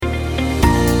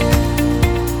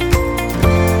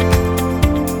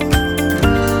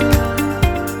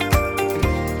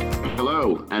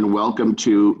welcome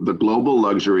to the Global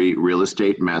Luxury Real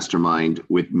Estate Mastermind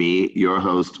with me, your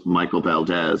host, Michael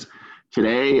Valdez.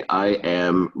 Today, I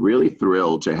am really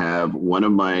thrilled to have one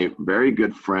of my very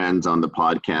good friends on the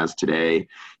podcast today.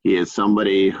 He is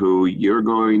somebody who you're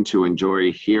going to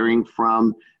enjoy hearing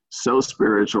from. So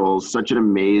spiritual, such an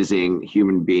amazing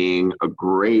human being, a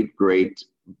great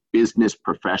business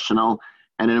professional,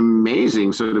 and an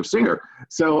amazing sort of singer.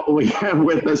 So we have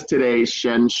with us today,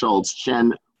 Shen Schultz.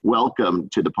 Shen, welcome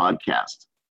to the podcast.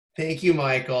 Thank you,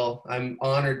 Michael. I'm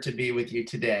honored to be with you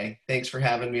today. Thanks for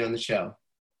having me on the show.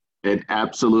 It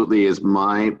absolutely is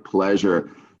my pleasure.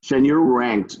 Shen, you're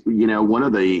ranked, one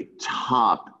of the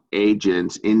top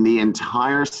agents in the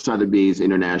entire Sotheby's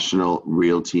International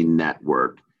Realty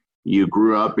Network. You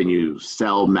grew up and you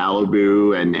sell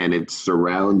Malibu and its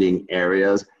surrounding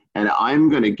areas. And I'm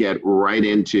going to get right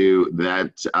into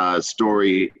that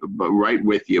story, but right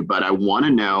with you. But I want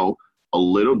to know a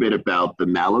little bit about the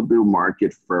Malibu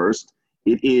market first.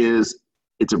 It's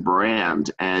a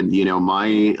brand, and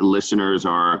my listeners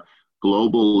are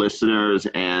global listeners,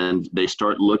 and they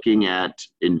start looking at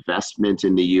investment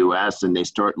in the U.S. and they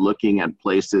start looking at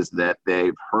places that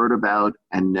they've heard about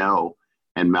and know.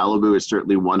 And Malibu is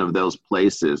certainly one of those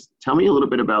places. Tell me a little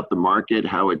bit about the market,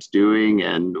 how it's doing,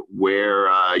 and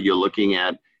where you're looking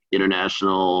at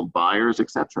international buyers,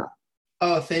 etc.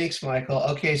 Oh, thanks, Michael.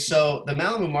 Okay, so the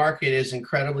Malibu market is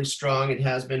incredibly strong. It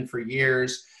has been for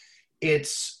years.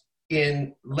 It's,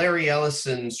 in Larry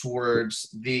Ellison's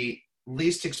words, the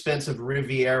least expensive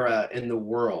Riviera in the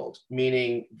world,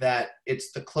 meaning that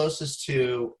it's the closest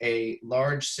to a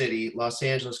large city, Los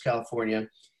Angeles, California,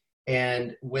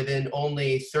 and within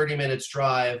only 30 minutes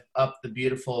drive up the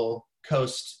beautiful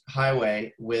coast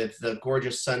highway with the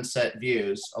gorgeous sunset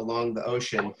views along the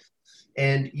ocean.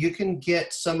 And you can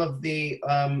get some of the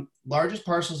largest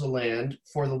parcels of land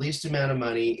for the least amount of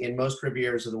money in most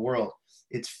Rivieras of the world.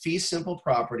 It's fee simple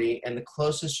property, and the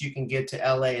closest you can get to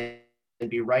LA and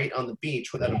be right on the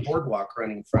beach without a boardwalk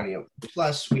running in front of you.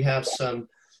 Plus, we have some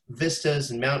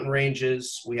vistas and mountain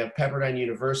ranges. We have Pepperdine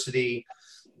University,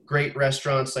 great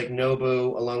restaurants like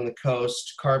Nobu along the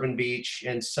coast, Carbon Beach,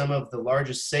 and some of the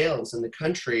largest sales in the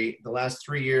country. The last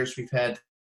 3 years, we've had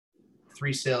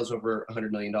 3 sales over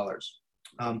 $100 million.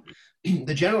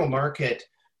 The general market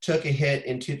took a hit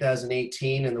in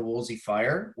 2018 in the Woolsey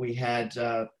fire. We had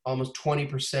almost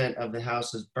 20% of the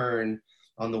houses burn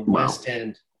on the west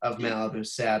end of Malibu,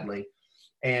 sadly.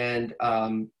 And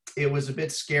it was a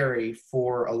bit scary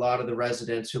for a lot of the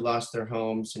residents who lost their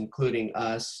homes, including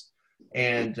us.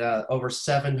 And over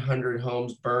 700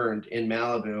 homes burned in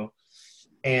Malibu.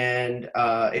 And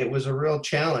it was a real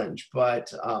challenge,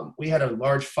 but we had a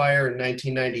large fire in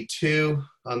 1992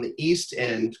 on the east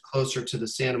end, closer to the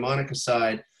Santa Monica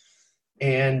side.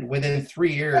 And within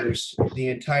 3 years, the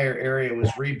entire area was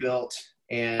rebuilt,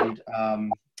 and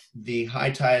the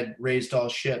high tide raised all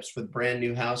ships with brand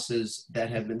new houses that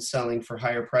have been selling for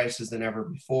higher prices than ever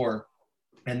before.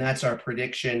 And that's our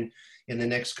prediction in the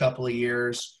next couple of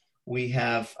years. We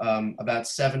have about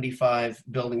 75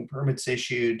 building permits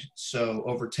issued, so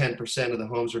over 10% of the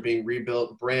homes are being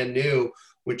rebuilt brand new,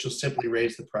 which will simply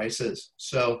raise the prices.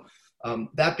 So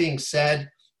that being said,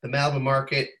 the Malibu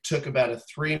market took about a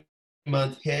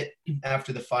 3-month hit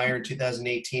after the fire in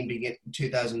 2018, beginning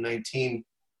 2019.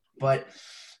 But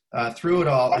through it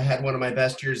all, I had one of my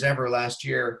best years ever last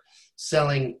year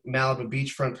selling Malibu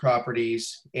beachfront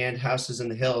properties and houses in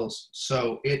the hills.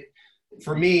 So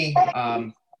for me,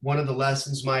 one of the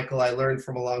lessons, Michael, I learned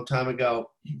from a long time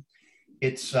ago,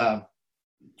 it's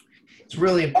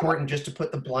really important just to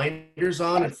put the blinders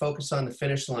on and focus on the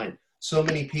finish line. So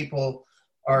many people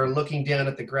are looking down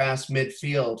at the grass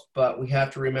midfield, but we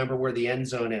have to remember where the end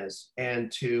zone is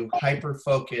and to hyper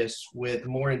focus with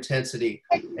more intensity.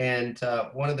 And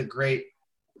one of the great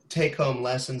take-home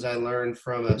lessons I learned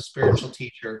from a spiritual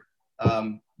teacher,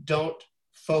 don't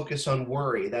focus on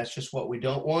worry. That's just what we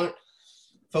don't want.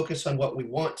 Focus on what we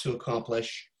want to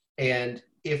accomplish. And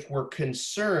if we're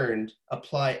concerned,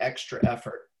 apply extra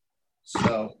effort.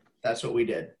 So that's what we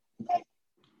did.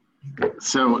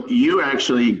 So you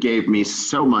actually gave me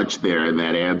so much there in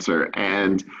that answer.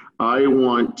 And I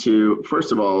want to,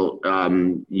 first of all, I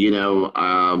want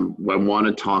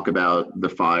to talk about the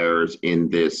fires in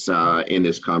this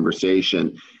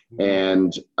conversation.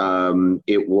 And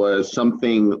it was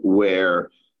something where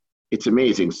it's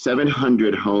amazing.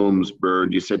 700 homes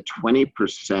burned. You said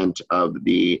 20% of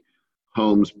the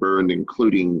homes burned,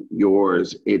 including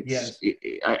yours. Yes.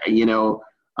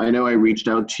 I know I reached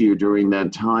out to you during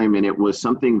that time, and it was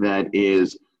something that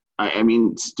is,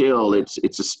 still,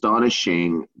 it's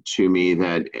astonishing to me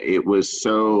that it was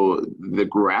the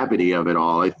gravity of it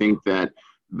all. I think that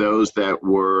those that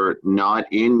were not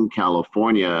in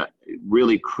California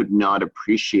really could not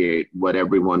appreciate what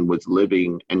everyone was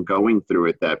living and going through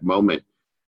at that moment.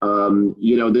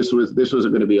 This was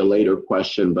going to be a later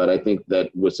question, but I think that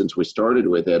since we started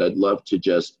with it, I'd love to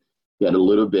just get a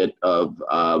little bit of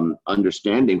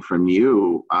understanding from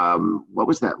you. What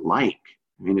was that like?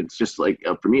 I mean, it's just like,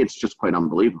 for me, it's just quite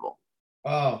unbelievable.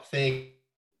 Oh, thank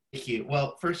you.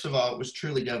 Well, first of all, it was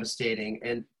truly devastating.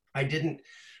 And I didn't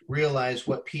realize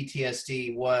what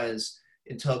PTSD was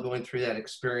until going through that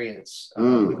experience.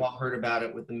 We've all heard about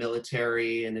it with the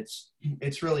military, and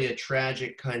it's really a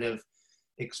tragic kind of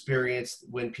experience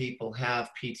when people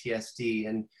have PTSD,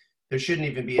 and there shouldn't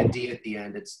even be a D at the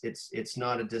end. It's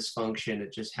not a dysfunction.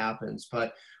 It just happens.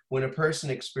 But when a person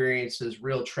experiences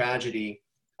real tragedy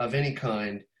of any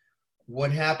kind,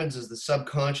 what happens is the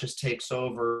subconscious takes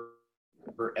over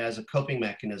as a coping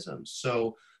mechanism.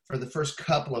 So for the first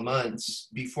couple of months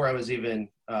before I was even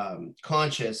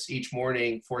conscious, each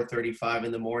morning, 4:35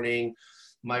 in the morning,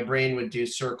 my brain would do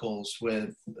circles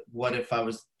with what if I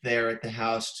was there at the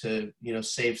house to,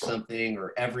 save something,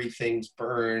 or everything's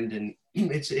burned. And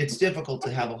it's difficult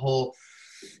to have a whole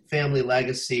family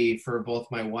legacy for both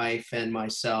my wife and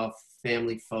myself,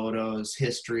 family photos,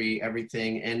 history,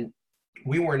 everything. And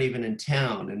we weren't even in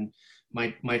town. And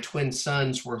my twin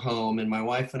sons were home, and my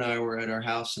wife and I were at our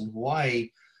house in Hawaii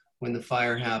when the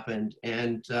fire happened.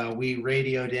 And we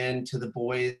radioed in to the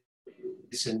boys,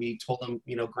 and we told them,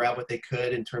 grab what they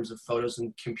could in terms of photos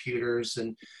and computers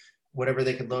and whatever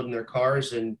they could load in their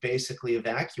cars, and basically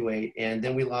evacuate. And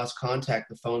then we lost contact.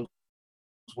 The phones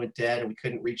went dead, and we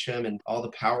couldn't reach them, and all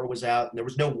the power was out, and there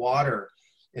was no water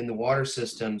in the water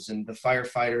systems, and the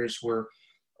firefighters were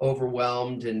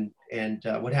overwhelmed. And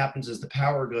what happens is the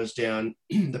power goes down,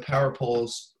 the power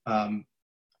poles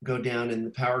go down, and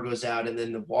the power goes out, and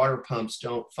then the water pumps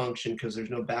don't function because there's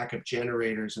no backup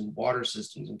generators and water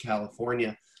systems in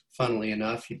California. Funnily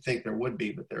enough, you'd think there would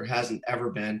be, but there hasn't ever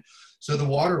been. So the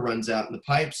water runs out in the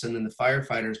pipes, and then the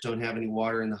firefighters don't have any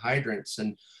water in the hydrants.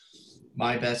 And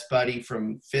my best buddy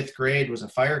from 5th grade was a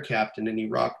fire captain, and he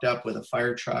rocked up with a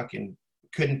fire truck and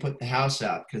couldn't put the house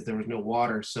out because there was no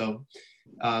water. So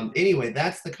anyway,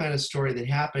 that's the kind of story that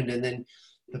happened. And then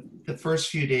the first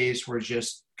few days were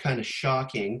just kind of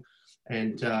shocking.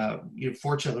 And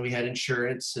fortunately, we had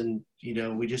insurance, and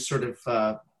we just sort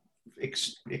of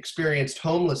experienced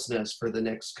homelessness for the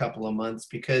next couple of months,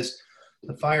 because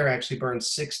the fire actually burned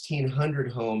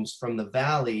 1,600 homes from the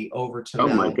valley over to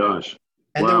Malibu. Oh my gosh!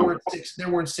 And wow. there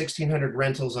weren't 1,600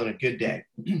 rentals on a good day.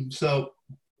 So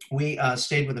we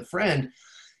stayed with a friend,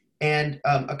 and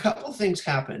a couple things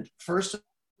happened. First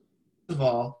of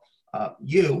all,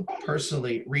 you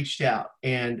personally reached out,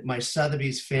 and my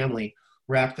Sotheby's family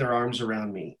wrapped their arms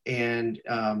around me. And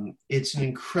it's an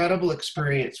incredible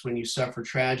experience when you suffer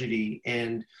tragedy,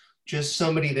 and just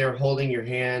somebody there holding your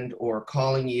hand or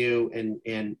calling you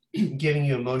and giving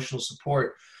you emotional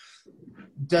support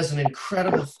does an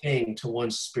incredible thing to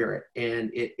one's spirit.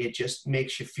 And it just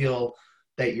makes you feel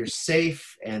that you're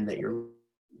safe, and that you're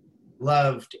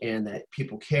loved, and that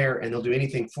people care, and they'll do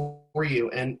anything for you.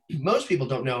 And most people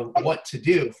don't know what to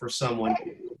do for someone,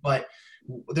 but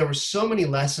there were so many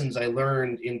lessons I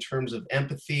learned in terms of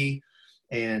empathy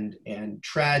and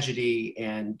tragedy,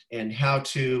 and how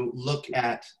to look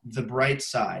at the bright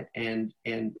side. And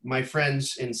my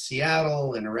friends in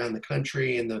Seattle and around the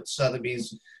country, and the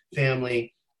Sotheby's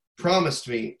family, promised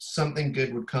me something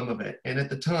good would come of it. And at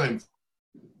the time,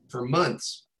 for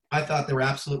months, I thought they were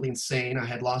absolutely insane. I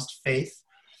had lost faith,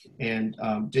 and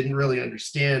didn't really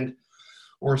understand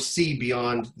or see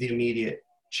beyond the immediate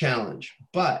challenge.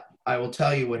 But I will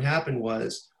tell you what happened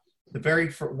was,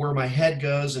 where my head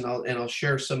goes, and I'll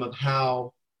share some of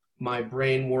how my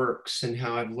brain works and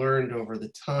how I've learned over the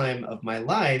time of my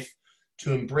life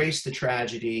to embrace the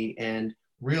tragedy and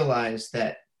realize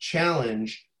that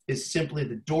challenge is simply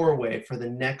the doorway for the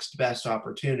next best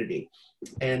opportunity.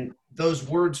 And those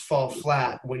words fall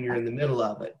flat when you're in the middle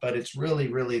of it, but it's really,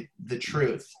 really the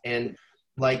truth. And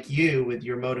like you, with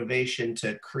your motivation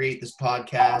to create this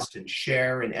podcast and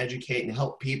share and educate and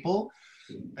help people,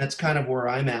 that's kind of where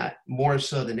I'm at, more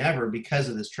so than ever, because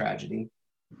of this tragedy.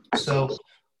 So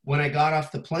when I got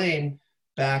off the plane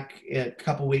back a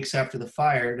couple weeks after the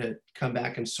fire to come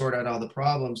back and sort out all the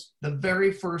problems, the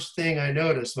very first thing I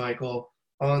noticed, Michael,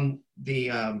 on the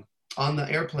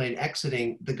airplane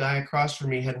exiting, the guy across from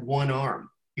me had one arm.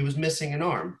 He was missing an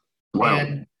arm. Wow.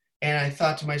 And I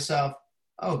thought to myself,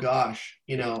 oh gosh,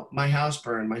 my house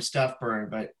burned, my stuff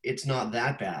burned, but it's not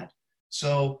that bad.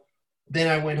 So then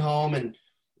I went home and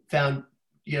found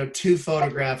two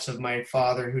photographs of my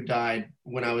father who died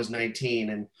when I was 19.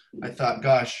 And I thought,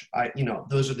 gosh,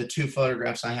 those are the two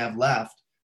photographs I have left.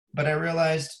 But I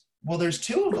realized, well, there's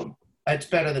two of them. It's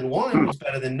better than one. It's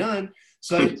better than none.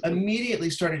 So I immediately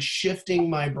started shifting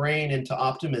my brain into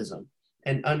optimism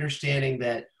and understanding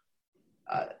that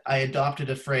I adopted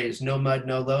a phrase, no mud,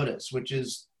 no lotus, which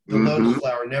is the lotus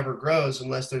flower never grows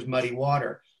unless there's muddy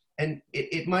water. And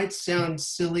it might sound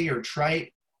silly or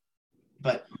trite,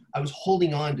 but I was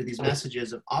holding on to these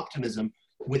messages of optimism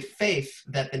with faith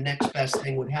that the next best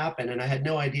thing would happen. And I had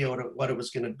no idea what it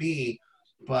was going to be,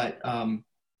 but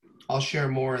I'll share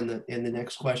more in the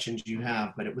next questions you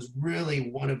have. But it was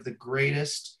really one of the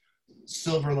greatest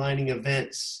silver lining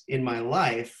events in my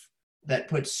life that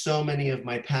put so many of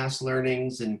my past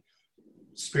learnings and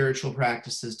spiritual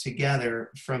practices together.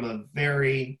 From a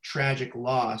very tragic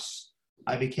loss,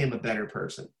 I became a better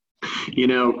person.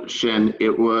 Shen,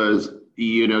 it was,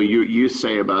 you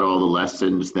say about all the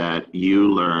lessons that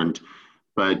you learned,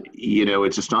 but,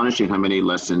 it's astonishing how many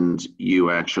lessons you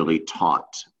actually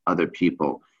taught other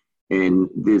people in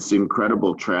this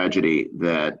incredible tragedy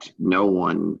that no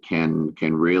one can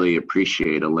really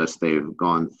appreciate unless they've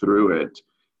gone through it,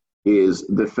 is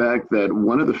the fact that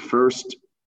one of the first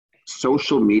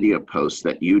social media posts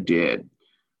that you did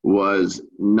was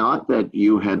not that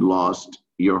you had lost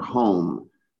your home,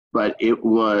 but it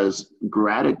was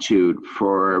gratitude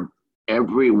for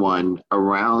everyone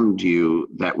around you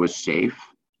that was safe,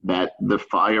 that the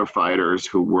firefighters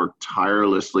who worked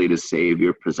tirelessly to save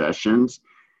your possessions.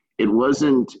 It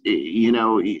wasn't,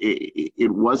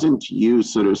 it wasn't you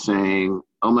sort of saying,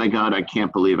 oh my God, I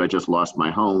can't believe I just lost my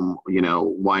home,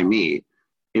 why me?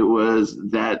 It was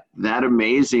that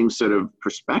amazing sort of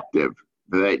perspective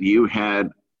that you had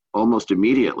almost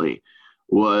immediately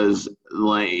was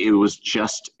like, it was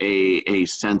just a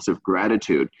sense of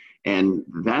gratitude. And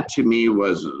that to me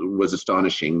was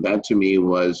astonishing. That to me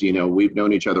was, we've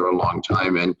known each other a long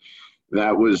time. And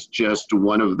that was just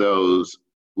one of those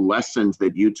lessons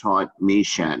that you taught me,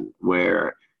 Shen,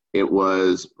 where it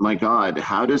was, my God,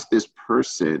 how does this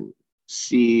person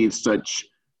see such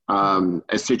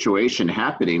a situation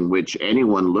happening, which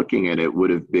anyone looking at it would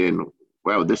have been,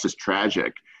 wow, this is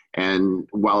tragic. And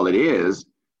while it is,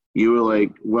 you were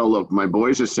like, well, look, my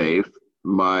boys are safe.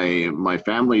 My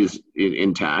family's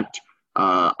intact.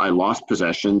 I lost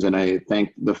possessions, and I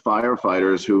thank the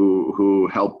firefighters who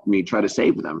helped me try to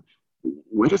save them.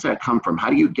 Where does that come from? How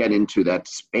do you get into that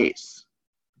space?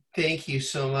 Thank you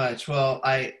so much. Well,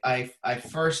 I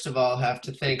first of all have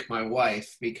to thank my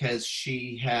wife, because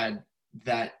she had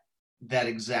that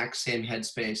exact same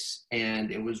headspace,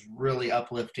 and it was really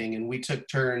uplifting, and we took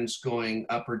turns going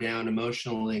up or down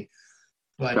emotionally.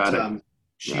 But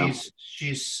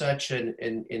she's such an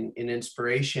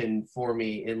inspiration for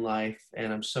me in life,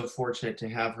 and I'm so fortunate to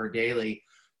have her daily,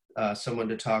 someone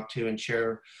to talk to and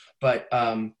share. But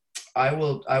I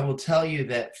will tell you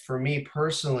that for me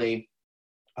personally,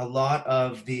 a lot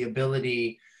of the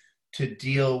ability to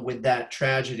deal with that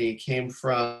tragedy came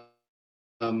from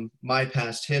my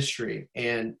past history.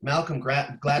 And Malcolm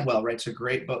Gladwell writes a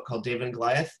great book called David and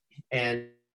Goliath, and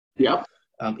Yep.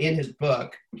 In his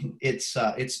book, it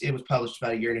was published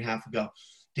about 1.5 years ago.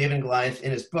 David and Goliath,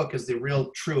 in his book, is the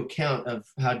real true account of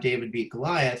how David beat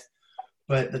Goliath.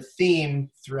 But the theme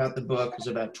throughout the book is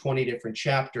about 20 different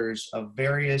chapters of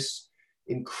various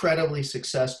incredibly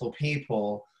successful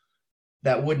people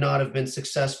that would not have been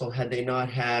successful had they not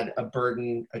had a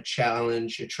burden, a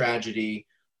challenge, a tragedy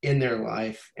in their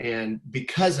life. And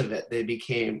because of it, they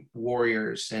became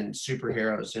warriors and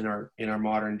superheroes in our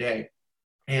modern day.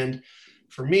 And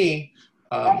for me,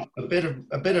 a bit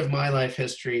of my life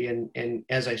history, and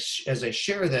as I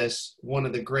share this, one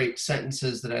of the great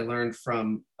sentences that I learned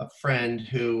from a friend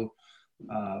who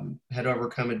had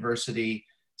overcome adversity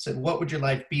said, "What would your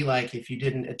life be like if you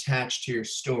didn't attach to your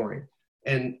story?"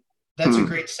 And that's a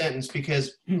great sentence,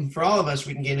 because for all of us,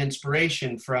 we can get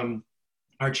inspiration from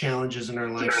our challenges and our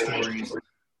life stories,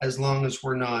 as long as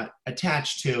we're not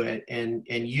attached to it and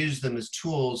use them as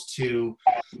tools to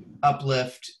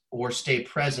uplift or stay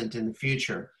present in the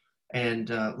future. And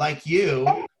like you,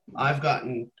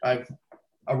 I've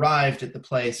arrived at the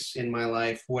place in my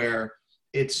life where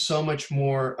it's so much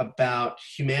more about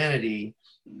humanity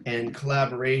and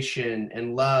collaboration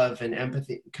and love and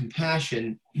empathy,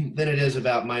 compassion, than it is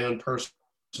about my own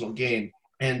personal gain.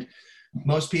 And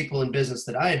most people in business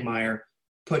that I admire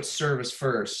put service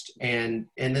first, and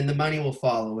then the money will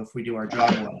follow if we do our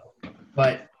job well.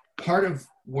 But part of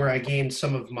where I gained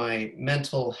some of my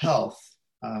mental health,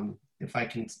 if I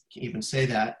can even say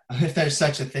that, if there's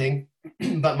such a thing,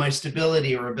 but my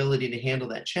stability or ability to handle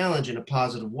that challenge in a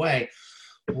positive way,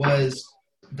 was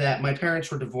that my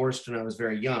parents were divorced when I was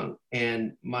very young,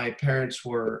 and my parents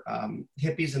were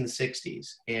hippies in the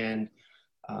 60s. And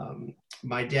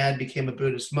my dad became a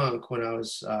Buddhist monk when I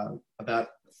was about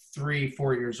 3,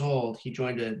 4 years old. He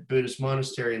joined a Buddhist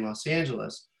monastery in Los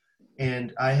Angeles.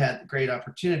 And I had the great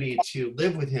opportunity to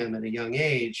live with him at a young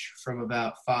age from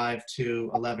about 5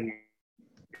 to 11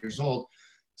 years old.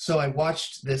 So I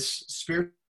watched this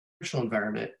spiritual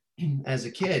environment as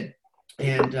a kid.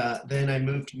 And then I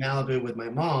moved to Malibu with my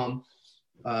mom,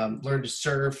 learned to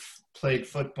surf, played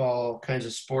football, kinds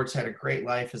of sports, had a great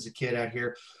life as a kid out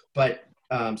here, but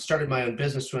started my own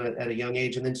business at a young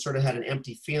age, and then sort of had an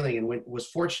empty feeling, and was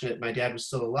fortunate my dad was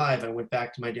still alive. I went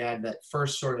back to my dad, that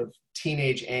first sort of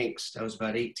teenage angst. I was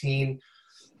about 18,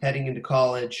 heading into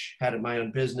college, had my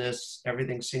own business.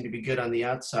 Everything seemed to be good on the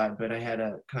outside, but I had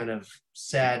a kind of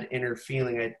sad inner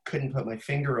feeling I couldn't put my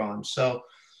finger on. So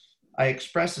I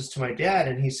expressed this to my dad,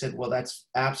 and he said, well, that's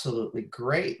absolutely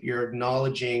great. You're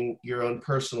acknowledging your own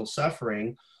personal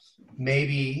suffering.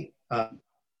 Maybe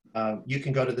you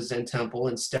can go to the Zen temple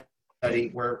and study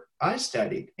where I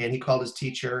studied. And he called his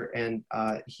teacher, and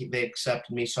they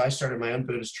accepted me. So I started my own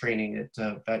Buddhist training at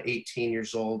about 18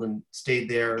 years old, and stayed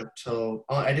there till,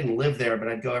 I didn't live there, but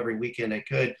I'd go every weekend I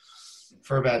could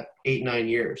for about 8, 9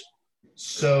 years.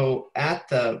 So at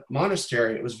the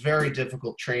monastery, it was very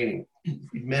difficult training.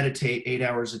 You'd meditate 8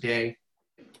 hours a day,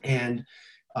 and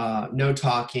no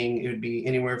talking. It would be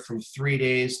anywhere from 3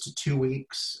 days to 2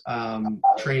 weeks,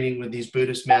 training with these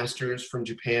Buddhist masters from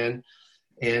Japan.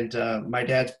 And my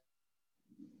dad's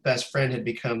best friend had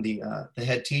become the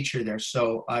head teacher there.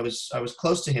 So I was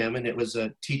close to him, and it was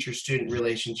a teacher-student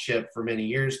relationship for many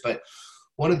years. But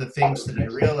one of the things that I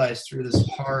realized through this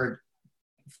hard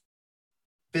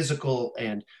physical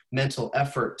and mental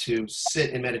effort to sit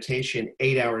in meditation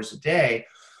 8 hours a day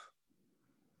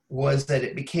was that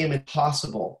it became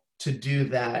impossible to do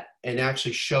that and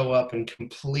actually show up and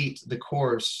complete the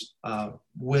course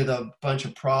with a bunch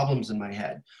of problems in my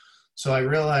head. So I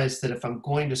realized that if I'm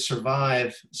going to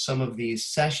survive some of these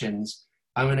sessions,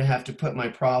 I'm going to have to put my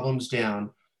problems down.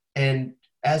 And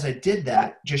as I did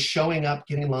that, just showing up,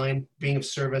 getting in line, being of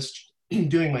service,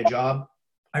 doing my job,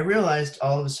 I realized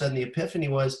all of a sudden the epiphany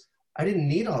was I didn't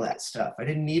need all that stuff. I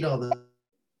didn't need all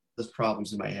those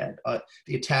problems in my head,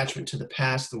 the attachment to the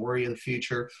past, the worry of the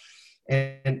future.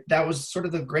 And that was sort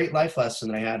of the great life lesson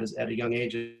that I had at a young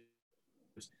age.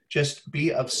 Just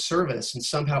be of service. And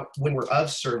somehow when we're of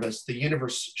service, the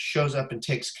universe shows up and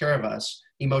takes care of us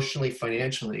emotionally,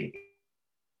 financially,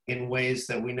 in ways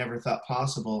that we never thought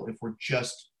possible if we're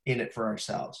just in it for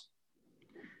ourselves.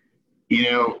 You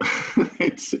know,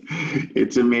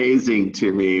 it's amazing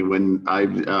to me when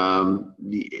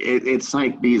it's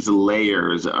like these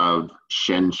layers of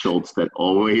Shen Schultz that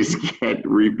always get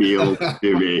revealed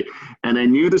to me. And I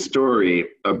knew the story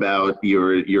about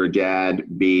your dad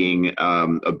being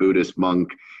a Buddhist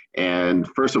monk. And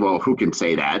first of all, who can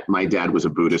say that? My dad was a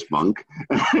Buddhist monk.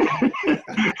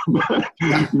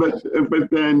 but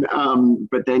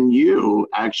then you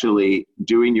actually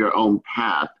doing your own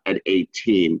path at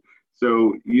 18.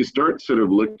 So you start sort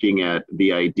of looking at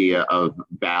the idea of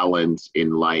balance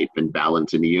in life and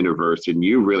balance in the universe, and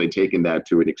you've really taken that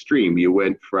to an extreme. You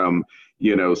went from,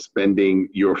 spending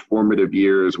your formative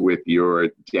years with your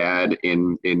dad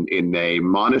in a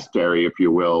monastery, if you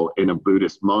will, in a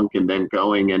Buddhist monk, and then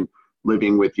going and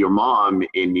living with your mom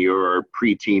in your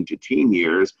preteen to teen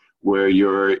years, where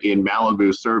you're in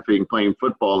Malibu surfing, playing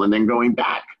football, and then going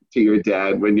back to your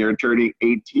dad when you're turning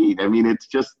 18. I mean, it's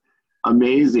just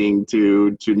amazing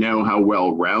to know how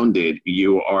well-rounded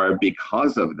you are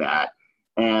because of that.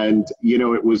 And,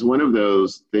 it was one of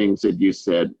those things that you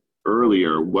said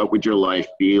earlier, what would your life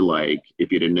be like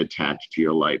if you didn't attach to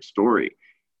your life story?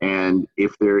 And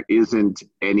if there isn't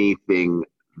anything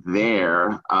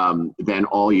there, then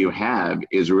all you have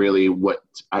is really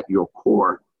what's at your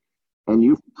core. And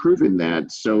you've proven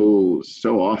that so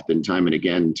often, time and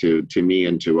again, to me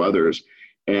and to others.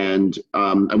 And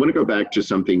I want to go back to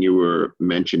something you were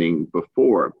mentioning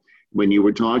before when you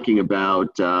were talking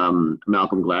about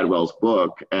Malcolm Gladwell's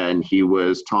book, and he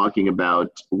was talking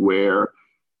about where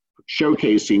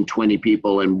showcasing 20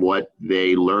 people and what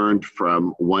they learned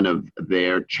from one of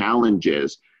their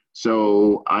challenges.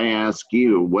 So I ask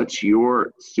you, what's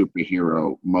your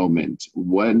superhero moment?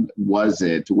 What was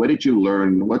it? What did you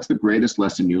learn? What's the greatest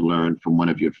lesson you learned from one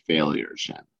of your failures,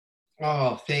 Shen?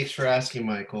 Oh, thanks for asking,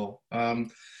 Michael.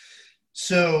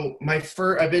 So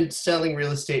I've been selling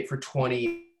real estate for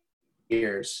 20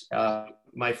 years.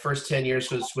 My first 10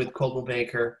 years was with Coldwell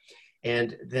Banker,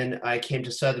 and then I came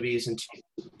to Sotheby's in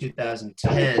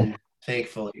 2010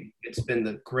 Thankfully, it's been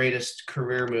the greatest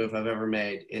career move I've ever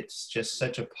made. It's just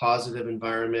such a positive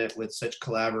environment with such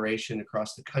collaboration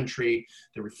across the country.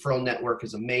 The referral network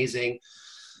is amazing.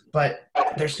 But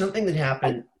there's something that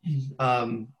happened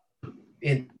um,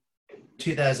 in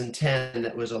 2010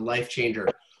 that was a life changer.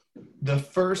 The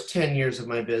first 10 years of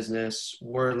my business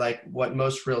were like what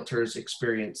most realtors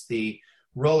experience, the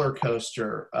roller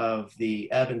coaster of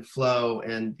the ebb and flow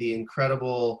and the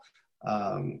incredible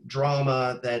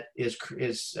drama that is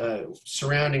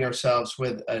surrounding ourselves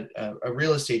with a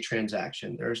real estate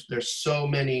transaction. There's so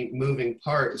many moving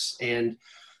parts, and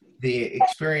the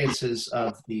experiences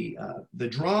of the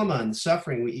drama and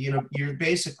suffering.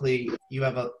 You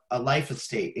have a life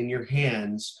estate in your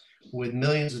hands with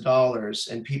millions of dollars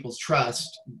and people's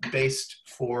trust based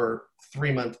for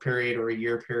 3-month period or a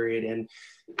year period, and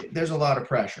there's a lot of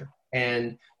pressure,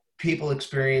 and people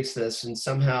experience this, and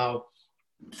somehow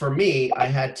for me I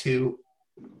had to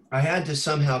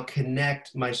somehow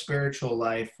connect my spiritual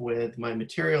life with my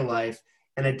material life,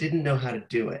 and I didn't know how to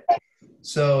do it.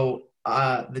 So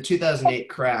the 2008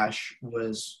 crash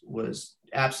was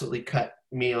absolutely cut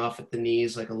me off at the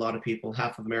knees. Like a lot of people,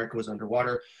 half of America was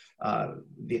underwater.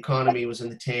 The economy was in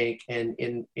the tank. And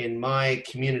in my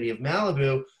community of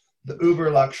Malibu, the uber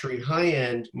luxury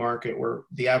high-end market, where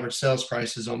the average sales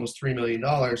price is almost $3 million,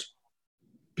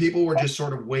 people were just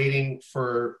sort of waiting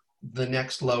for the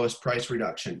next lowest price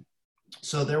reduction.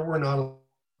 So there were not a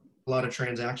lot of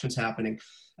transactions happening.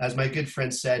 As my good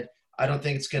friend said, I don't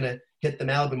think it's going to hit the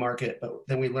Malibu market, but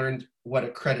then we learned what a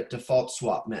credit default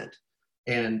swap meant.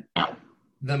 And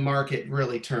the market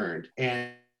really turned,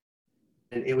 and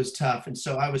it was tough. And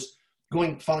so I was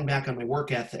falling back on my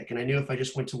work ethic. And I knew if I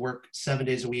just went to work 7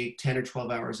 days a week, 10 or 12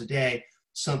 hours a day,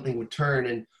 something would turn.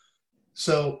 And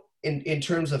so in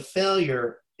terms of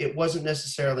failure, it wasn't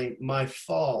necessarily my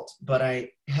fault, but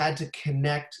I had to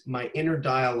connect my inner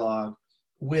dialogue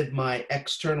with my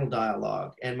external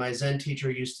dialogue. And my Zen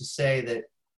teacher used to say that,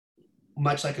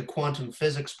 much like a quantum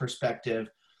physics perspective,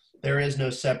 there is no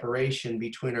separation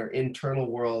between our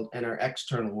internal world and our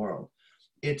external world.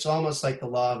 It's almost like the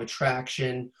law of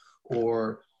attraction,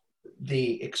 or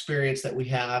the experience that we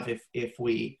have if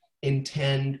we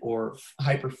intend or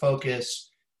hyper focus,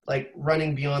 like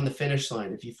running beyond the finish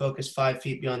line. If you focus 5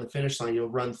 feet beyond the finish line, you'll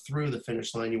run through the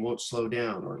finish line. You won't slow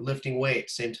down. Or lifting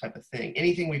weights, same type of thing.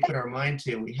 Anything we put our mind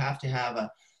to, we have to have a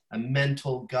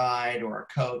mental guide or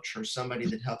a coach or somebody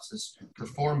that helps us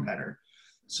perform better.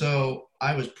 So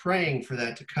I was praying for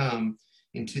that to come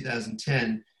in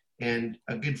 2010. And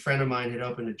a good friend of mine had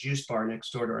opened a juice bar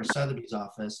next door to our Sotheby's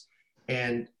office.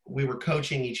 And we were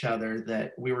coaching each other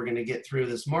that we were going to get through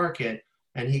this market.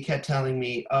 And he kept telling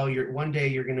me, oh, one day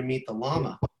you're going to meet the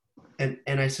Lama. And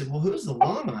I said, well, who's the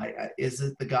Lama? Is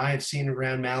it the guy I've seen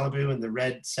around Malibu in the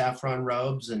red saffron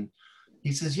robes? And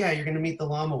he says, yeah, you're going to meet the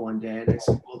Lama one day. And I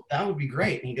said, well, that would be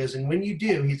great. And he goes, and when you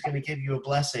do, he's going to give you a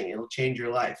blessing. It'll change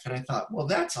your life. And I thought, well,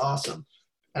 that's awesome.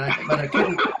 But I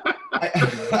couldn't.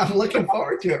 I'm looking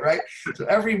forward to it, right? So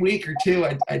every week or two,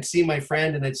 I'd see my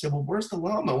friend and I'd say, well, where's the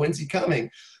Lama? When's he coming?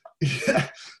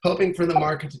 Hoping for the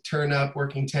market to turn up,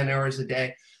 working 10 hours a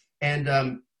day.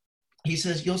 And he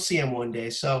says, you'll see him one day.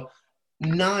 So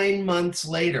 9 months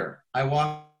later, I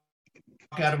walk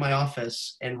out of my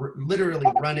office and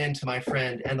literally run into my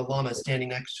friend and the Lama standing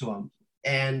next to him.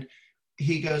 And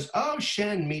he goes, oh,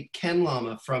 Shen, meet Ken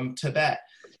Lama from Tibet.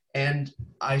 And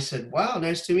I said, wow,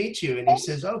 nice to meet you. And he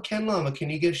says, oh, Ken Lama, can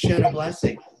you give Shen a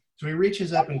blessing? So he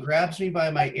reaches up and grabs me by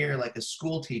my ear like a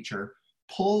school teacher,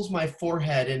 pulls my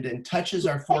forehead and touches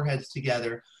our foreheads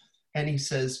together. And he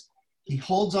says, he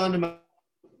holds onto my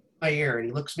ear and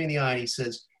he looks me in the eye and he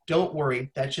says, don't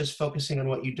worry, that's just focusing on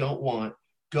what you don't want.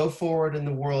 Go forward in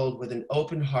the world with an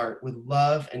open heart, with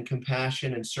love and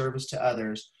compassion and service to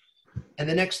others. And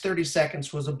the next 30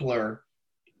 seconds was a blur.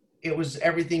 It was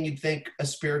everything you'd think a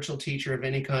spiritual teacher of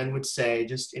any kind would say,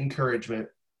 just encouragement.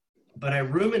 But I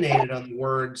ruminated on the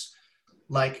words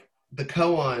like the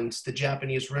koans, the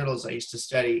Japanese riddles I used to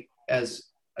study as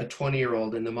a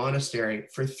 20-year-old in the monastery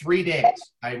for 3 days.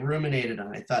 I ruminated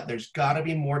on it. I thought there's got to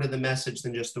be more to the message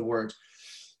than just the words.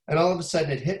 And all of a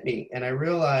sudden it hit me, and I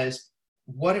realized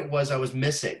what it was I was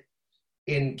missing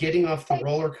in getting off the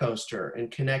roller coaster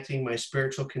and connecting my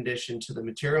spiritual condition to the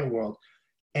material world.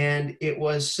 And it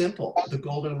was simple, the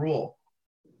golden rule: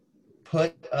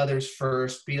 put others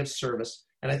first, be of service.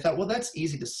 And I thought, well, that's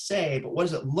easy to say, but what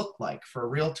does it look like for a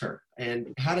realtor?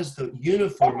 And how does the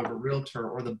uniform of a realtor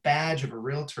or the badge of a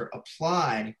realtor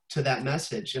apply to that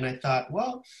message? And I thought,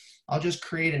 well, I'll just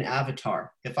create an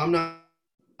avatar. If I'm not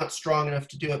strong enough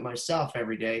to do it myself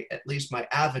every day, at least my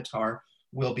avatar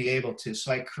will be able to.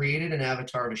 So I created an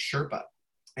avatar of a Sherpa.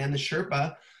 And the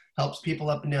Sherpa helps people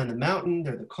up and down the mountain.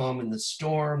 They're the calm in the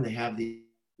storm. They have the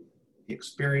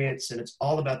experience, and it's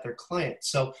all about their client.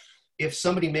 So if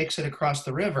somebody makes it across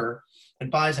the river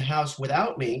and buys a house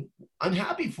without me, I'm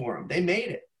happy for them. They made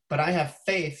it. But I have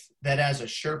faith that as a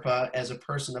Sherpa, as a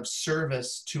person of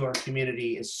service to our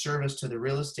community, is service to the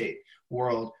real estate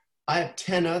world, I have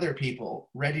 10 other people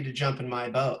ready to jump in my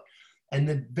boat. And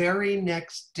the very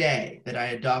next day that I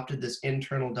adopted this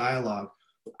internal dialogue,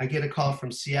 I get a call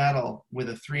from Seattle with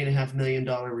a $3.5 million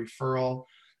referral.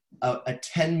 A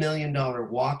 $10 million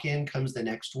walk-in comes the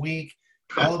next week.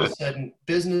 All of a sudden,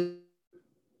 business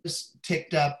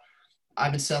ticked up.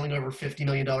 I've been selling over $50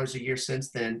 million a year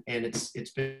since then, and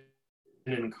it's been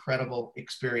an incredible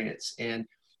experience. And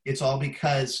it's all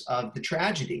because of the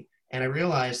tragedy. And I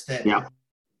realized that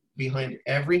behind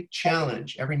every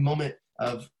challenge, every moment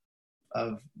of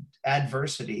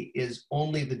adversity is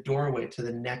only the doorway to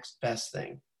the next best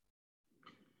thing.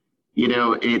 You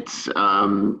know, it's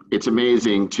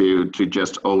amazing to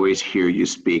just always hear you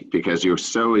speak, because you're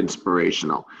so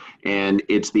inspirational. And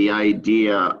it's the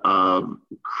idea of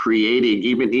creating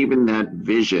even that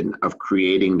vision of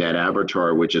creating that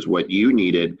avatar, which is what you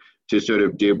needed to sort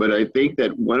of do. But I think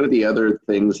that one of the other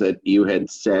things that you had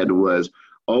said was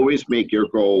always make your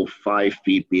goal 5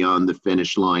 feet beyond the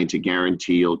finish line to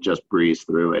guarantee you'll just breeze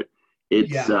through it.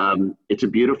 It's a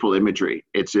beautiful imagery.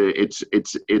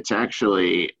 It's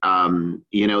actually,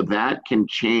 you know, that can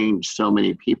change so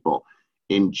many people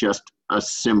in just a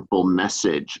simple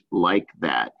message like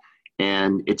that.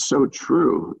 And it's so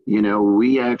true. You know,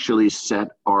 we actually set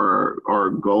our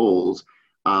goals,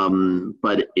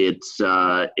 but it's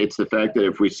the fact that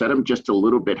if we set them just a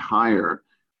little bit higher,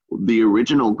 the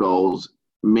original goals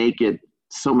make it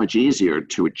so much easier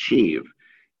to achieve.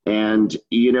 And,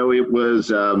 you know, it was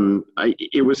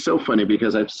so funny,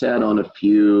 because I've sat on a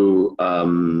few,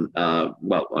 on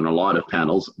a lot of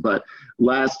panels, but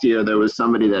last year there was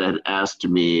somebody that had asked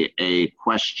me a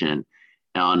question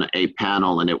on a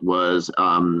panel, and it was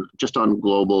just on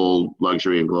global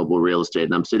luxury and global real estate.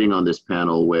 And I'm sitting on this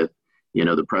panel with, you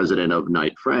know, the president of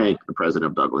Knight Frank, the president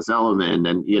of Douglas Elliman,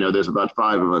 and, you know, there's about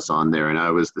 5 of us on there, and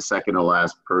I was the second to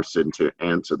last person to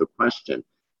answer the question.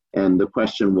 And the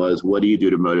question was, what do you do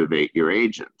to motivate your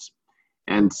agents?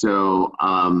 And so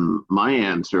my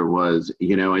answer was,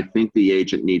 you know, I think the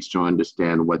agent needs to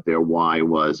understand what their why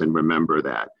was and remember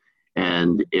that.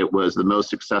 And it was the most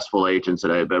successful agents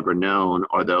that I've ever known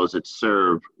are those that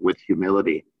serve with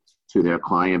humility to their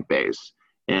client base.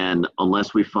 And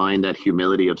unless we find that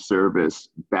humility of service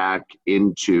back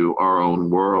into our own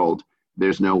world,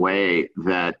 there's no way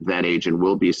that that agent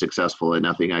will be successful, and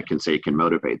nothing I can say can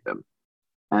motivate them.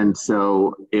 And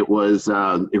so it was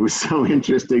so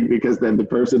interesting, because then the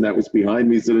person that was behind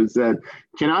me sort of said,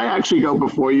 "Can I actually go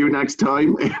before you next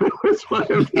time?" And it was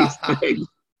one of these things.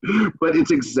 But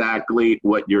it's exactly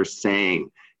what you're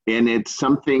saying. And it's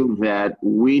something that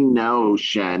we know,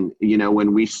 Shen, you know,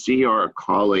 when we see our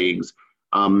colleagues,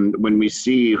 when we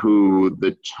see who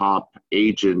the top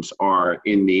agents are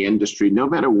in the industry, no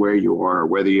matter where you are,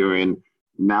 whether you're in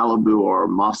Malibu or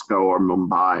Moscow or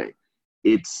Mumbai,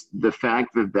 it's the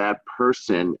fact that that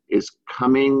person is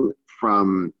coming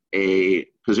from a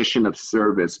position of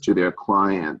service to their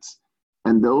clients.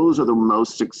 And those are the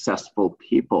most successful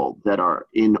people that are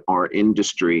in our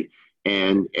industry.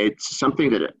 And it's something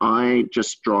that I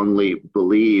just strongly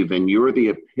believe, and you're the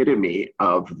epitome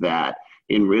of that,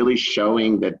 in really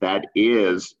showing that that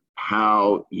is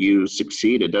how you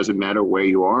succeed. It doesn't matter where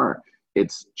you are.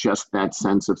 It's just that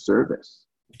sense of service.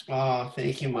 Oh,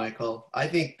 thank you, Michael. I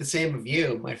think the same of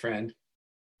you, my friend.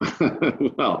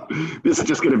 Well, this is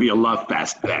just going to be a love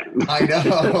fest then. I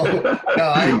know.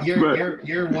 No,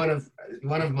 you're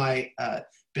one of my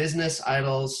business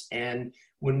idols, and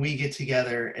when we get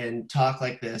together and talk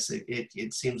like this,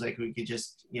 it seems like we could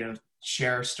just, you know,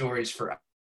 share stories for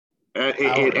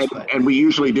and we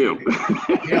usually do.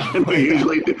 Yeah,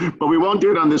 do, but we won't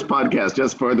do it on this podcast,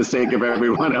 just for the sake of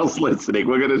everyone else listening.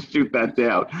 We're going to shoot that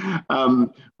down.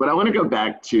 But I want to go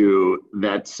back to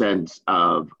that sense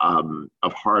of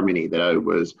harmony that I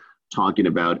was talking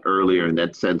about earlier, and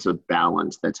that sense of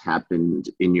balance that's happened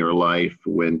in your life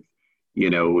when, you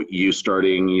know, you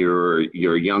starting your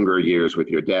younger years with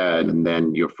your dad, and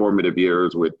then your formative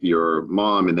years with your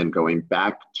mom, and then going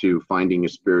back to finding your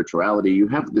spirituality. You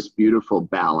have this beautiful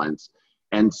balance.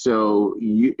 And so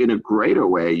you, in a greater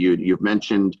way, you've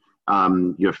mentioned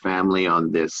your family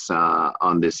on this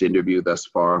interview thus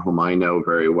far, whom I know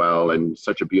very well, and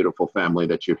such a beautiful family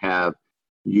that you have.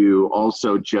 You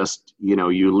also just, you know,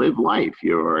 you live life.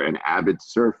 You're an avid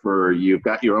surfer. You've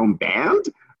got your own band.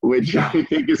 which I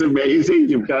think is amazing.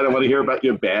 You kind of want to hear about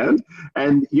your band.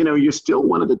 And, you're still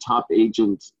one of the top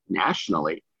agents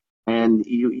nationally. And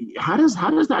how does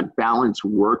that balance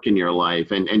work in your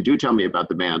life? And do tell me about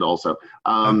the band also.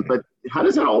 Okay. But how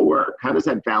does that all work? How does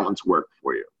that balance work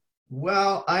for you?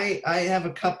 Well, I have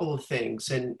a couple of things,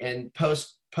 and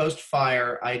post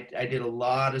fire, I did a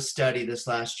lot of study this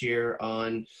last year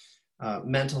on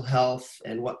mental health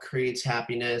and what creates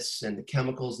happiness and the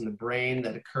chemicals in the brain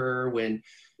that occur when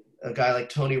a guy like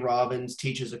Tony Robbins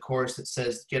teaches a course that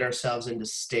says get ourselves into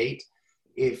state.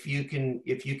 If you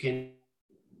can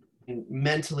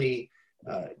mentally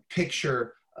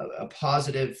picture a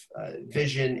positive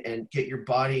vision and get your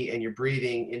body and your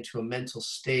breathing into a mental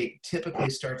state, typically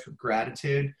starts with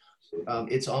gratitude.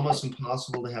 It's almost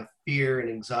impossible to have fear and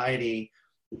anxiety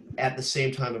at the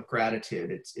same time of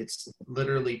gratitude. It's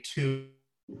literally two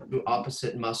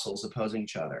opposite muscles opposing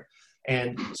each other.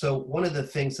 And so one of the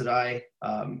things that I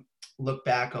look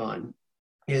back on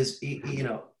is,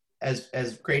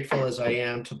 as grateful as I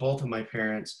am to both of my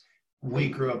parents, we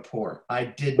grew up poor. I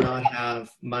did not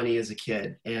have money as a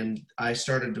kid. And I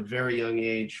started at a very young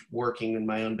age working in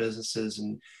my own businesses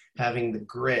and having the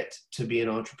grit to be an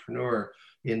entrepreneur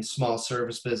in small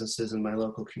service businesses in my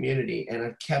local community. And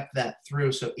I've kept that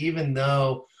through. So even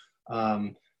though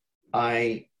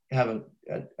I have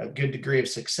a good degree of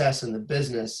success in the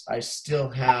business, I still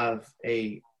have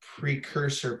a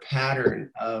precursor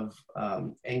pattern of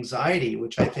anxiety,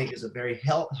 which I think is a very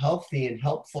healthy and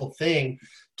helpful thing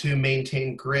to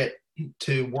maintain grit,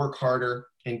 to work harder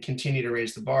and continue to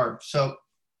raise the bar. So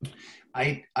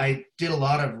I did a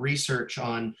lot of research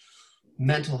on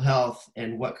mental health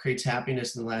and what creates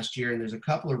happiness in the last year. And there's a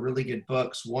couple of really good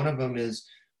books. One of them is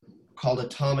called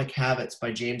Atomic Habits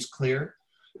by James Clear.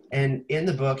 And in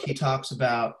the book, he talks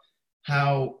about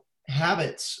how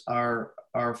habits are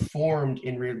formed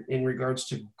in regards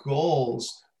to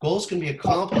goals. Goals can be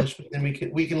accomplished, but then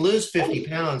we can lose 50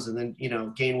 pounds and then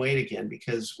gain weight again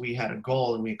because we had a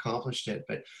goal and we accomplished it.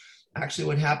 But actually,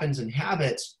 what happens in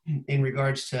habits in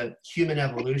regards to human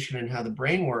evolution and how the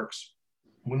brain works,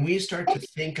 when we start to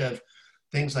think of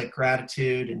things like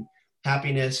gratitude and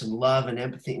happiness and love and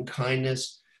empathy and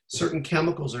kindness, certain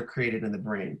chemicals are created in the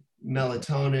brain.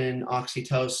 Melatonin,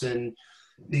 oxytocin.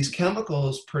 These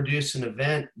chemicals produce an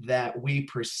event that we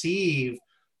perceive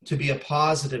to be a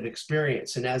positive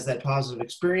experience. And as that positive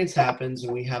experience happens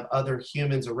and we have other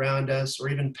humans around us or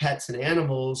even pets and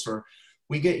animals, or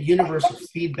we get universal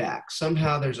feedback,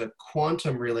 somehow there's a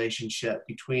quantum relationship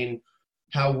between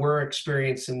how we're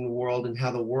experiencing the world and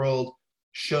how the world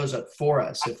shows up for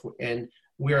us. And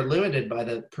we are limited by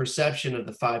the perception of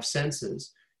the five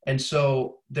senses. And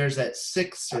so there's that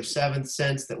sixth or seventh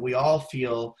sense that we all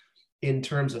feel in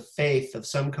terms of faith of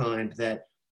some kind, that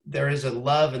there is a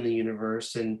love in the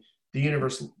universe and the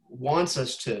universe wants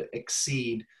us to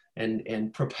exceed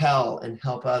and propel and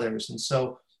help others. And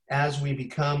so as we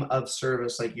become of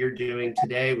service, like you're doing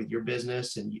today with your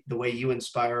business and the way you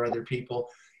inspire other people,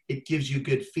 it gives you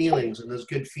good feelings, and those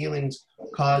good feelings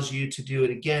cause you to do it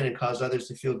again and cause others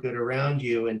to feel good around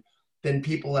you. And then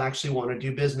people actually want to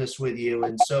do business with you.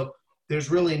 And so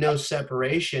there's really no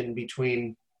separation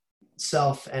between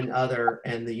self and other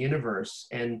and the universe.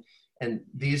 And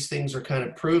these things are kind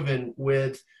of proven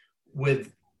with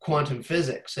quantum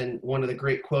physics. And one of the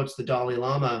great quotes the Dalai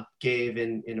Lama gave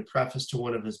in a preface to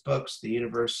one of his books, The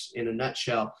Universe in a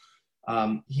Nutshell,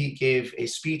 he gave a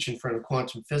speech in front of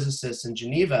quantum physicists in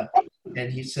Geneva.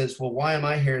 And he says, well, why am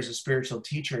I here as a spiritual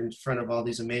teacher in front of all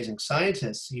these amazing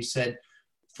scientists? He said,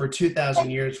 for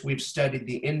 2,000 years, we've studied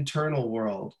the internal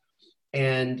world,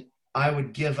 and I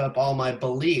would give up all my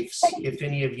beliefs if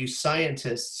any of you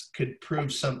scientists could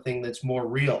prove something that's more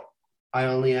real. I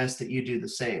only ask that you do the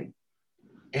same.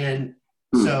 And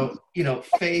so,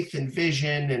 faith and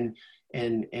vision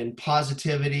and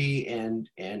positivity and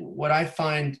what I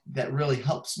find that really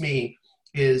helps me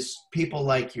is people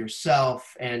like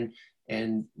yourself and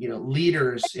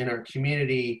leaders in our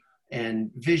community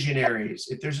and visionaries.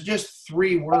 If there's just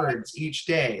 3 words each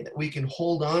day that we can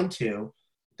hold on to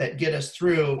that get us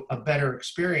through a better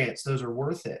experience, those are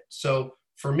worth it. So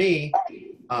for me,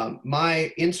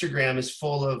 my Instagram is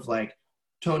full of like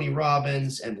Tony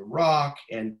Robbins and The Rock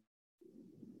and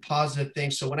positive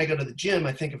things. So when I go to the gym,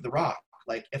 I think of The Rock.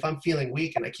 Like if I'm feeling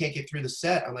weak and I can't get through the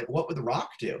set, I'm like, what would The Rock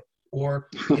do? Or,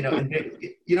 you know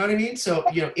what I mean? So,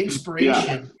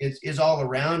 inspiration is all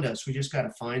around us. We just got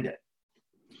to find it.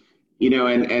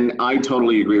 And I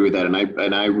totally agree with that.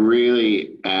 And I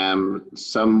really am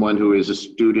someone who is a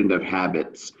student of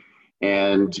habits.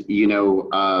 And,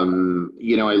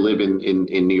 I live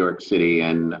in New York City,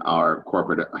 and our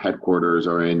corporate headquarters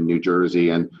are in New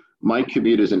Jersey. And my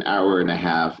commute is an hour and a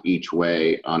half each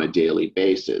way on a daily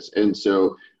basis. And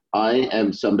so I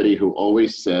am somebody who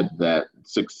always said that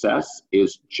success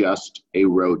is just a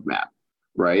roadmap,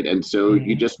 right? And so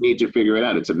you just need to figure it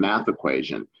out. It's a math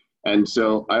equation. And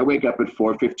so I wake up at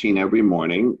 4:15 every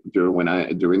morning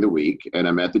during the week, and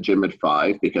I'm at the gym at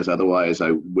 5 because otherwise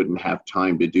I wouldn't have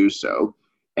time to do so.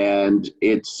 And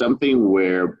it's something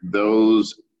where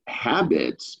those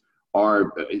habits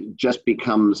are just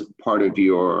becomes part of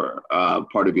your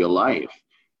life.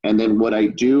 And then what I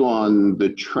do on the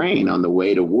train on the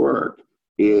way to work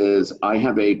is I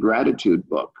have a gratitude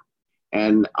book,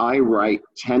 and I write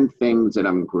 10 things that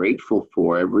I'm grateful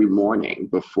for every morning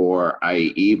before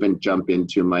I even jump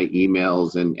into my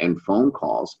emails and phone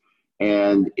calls.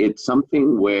 And it's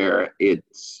something where it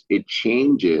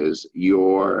changes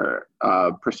your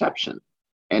perception,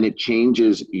 and it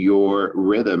changes your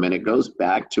rhythm. And it goes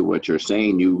back to what you're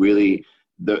saying. You really,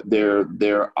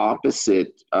 they're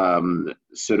opposite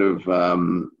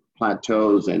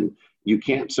plateaus, and you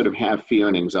can't sort of have fear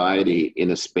and anxiety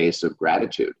in a space of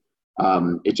gratitude.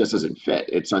 It just doesn't fit.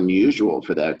 It's unusual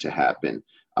for that to happen.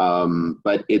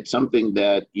 But it's something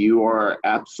that you are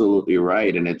absolutely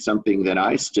right. And it's something that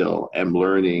I still am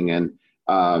learning and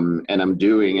I'm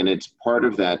doing. And it's part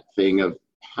of that thing of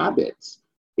habits.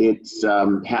 It's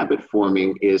habit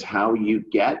forming is how you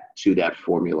get to that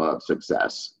formula of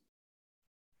success.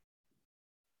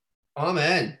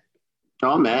 Amen.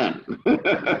 Amen.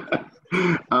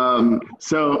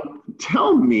 So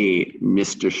tell me,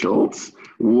 Mr. Schultz,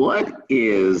 what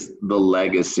is the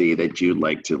legacy that you'd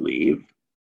like to leave?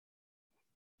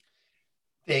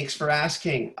 Thanks for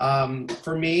asking.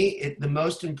 For me, the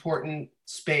most important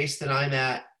space that I'm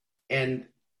at, and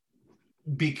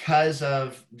because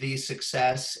of the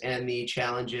success and the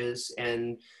challenges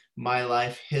and my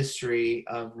life history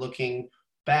of looking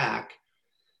back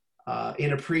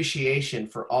in appreciation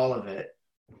for all of it,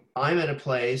 I'm at a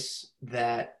place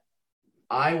that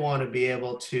I want to be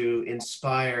able to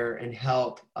inspire and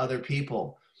help other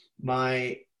people.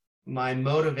 My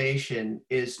motivation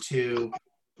is to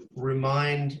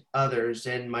remind others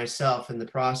and myself in the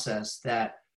process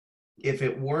that if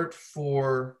it weren't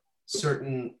for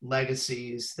certain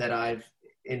legacies that I've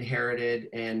inherited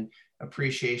and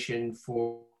appreciation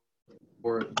for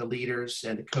the leaders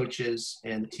and the coaches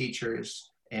and the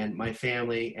teachers and my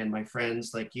family and my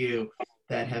friends like you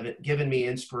that have given me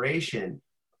inspiration,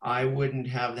 I wouldn't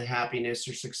have the happiness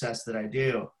or success that I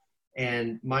do.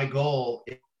 And my goal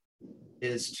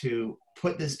is to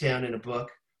put this down in a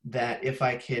book that if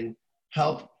I can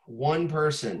help one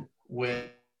person with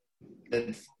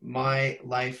my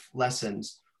life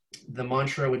lessons, the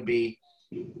mantra would be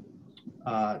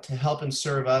to help and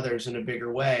serve others in a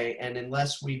bigger way. And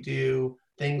unless we do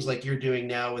things like you're doing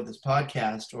now with this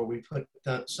podcast, or we put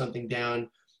something down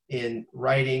in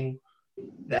writing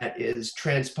that is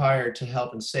transpired to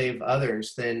help and save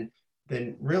others, then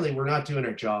really we're not doing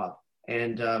our job.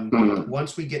 And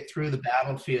once we get through the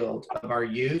battlefield of our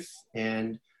youth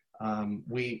and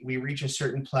we reach a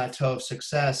certain plateau of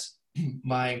success,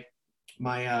 my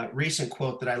recent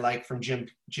quote that I like from Jim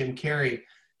Carrey,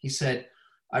 he said,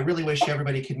 "I really wish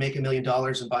everybody could make $1 million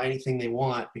and buy anything they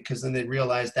want, because then they'd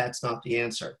realize that's not the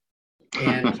answer."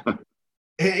 And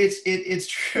it's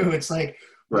true. It's like,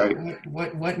 right.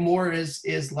 What more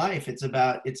is life? It's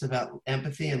about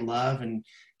empathy and love and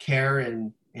care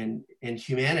and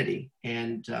humanity.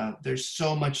 And there's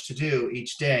so much to do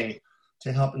each day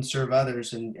to help and serve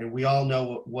others. And we all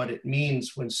know what it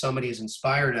means when somebody has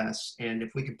inspired us. And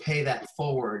if we could pay that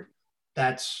forward,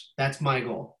 that's my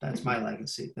goal. That's my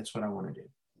legacy. That's what I want to do.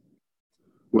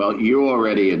 Well, you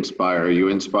already inspire. You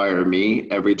inspire me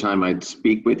every time I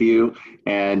speak with you.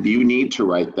 And you need to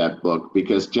write that book,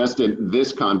 because just in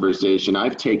this conversation,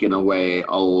 I've taken away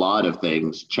a lot of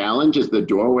things. Challenge is the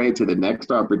doorway to the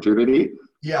next opportunity.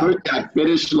 Yeah. Put that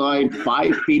finish line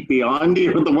 5 feet beyond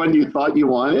you, the one you thought you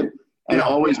wanted. And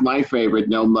always my favorite,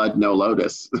 no mud, no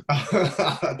lotus.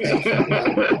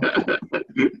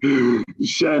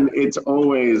 Shen, it's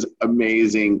always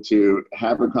amazing to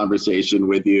have a conversation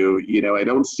with you. You know, I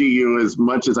don't see you as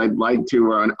much as I'd like to.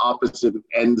 We're on opposite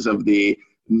ends of the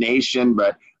nation,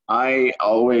 but I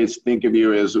always think of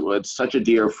you as such a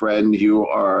dear friend. You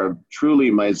are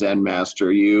truly my Zen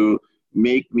master. You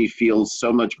make me feel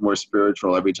so much more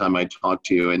spiritual every time I talk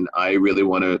to you. And I really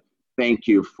want to thank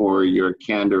you for your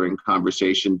candor and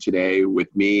conversation today with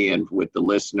me and with the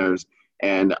listeners.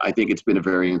 And I think it's been a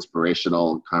very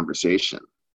inspirational conversation.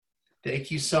 Thank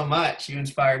you so much. You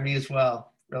inspired me as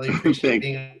well. Really appreciate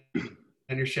being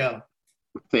on your show.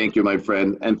 Thank you, my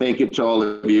friend. And thank you to all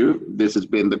of you. This has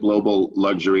been the Global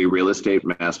Luxury Real Estate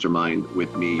Mastermind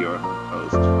with me, your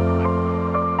host.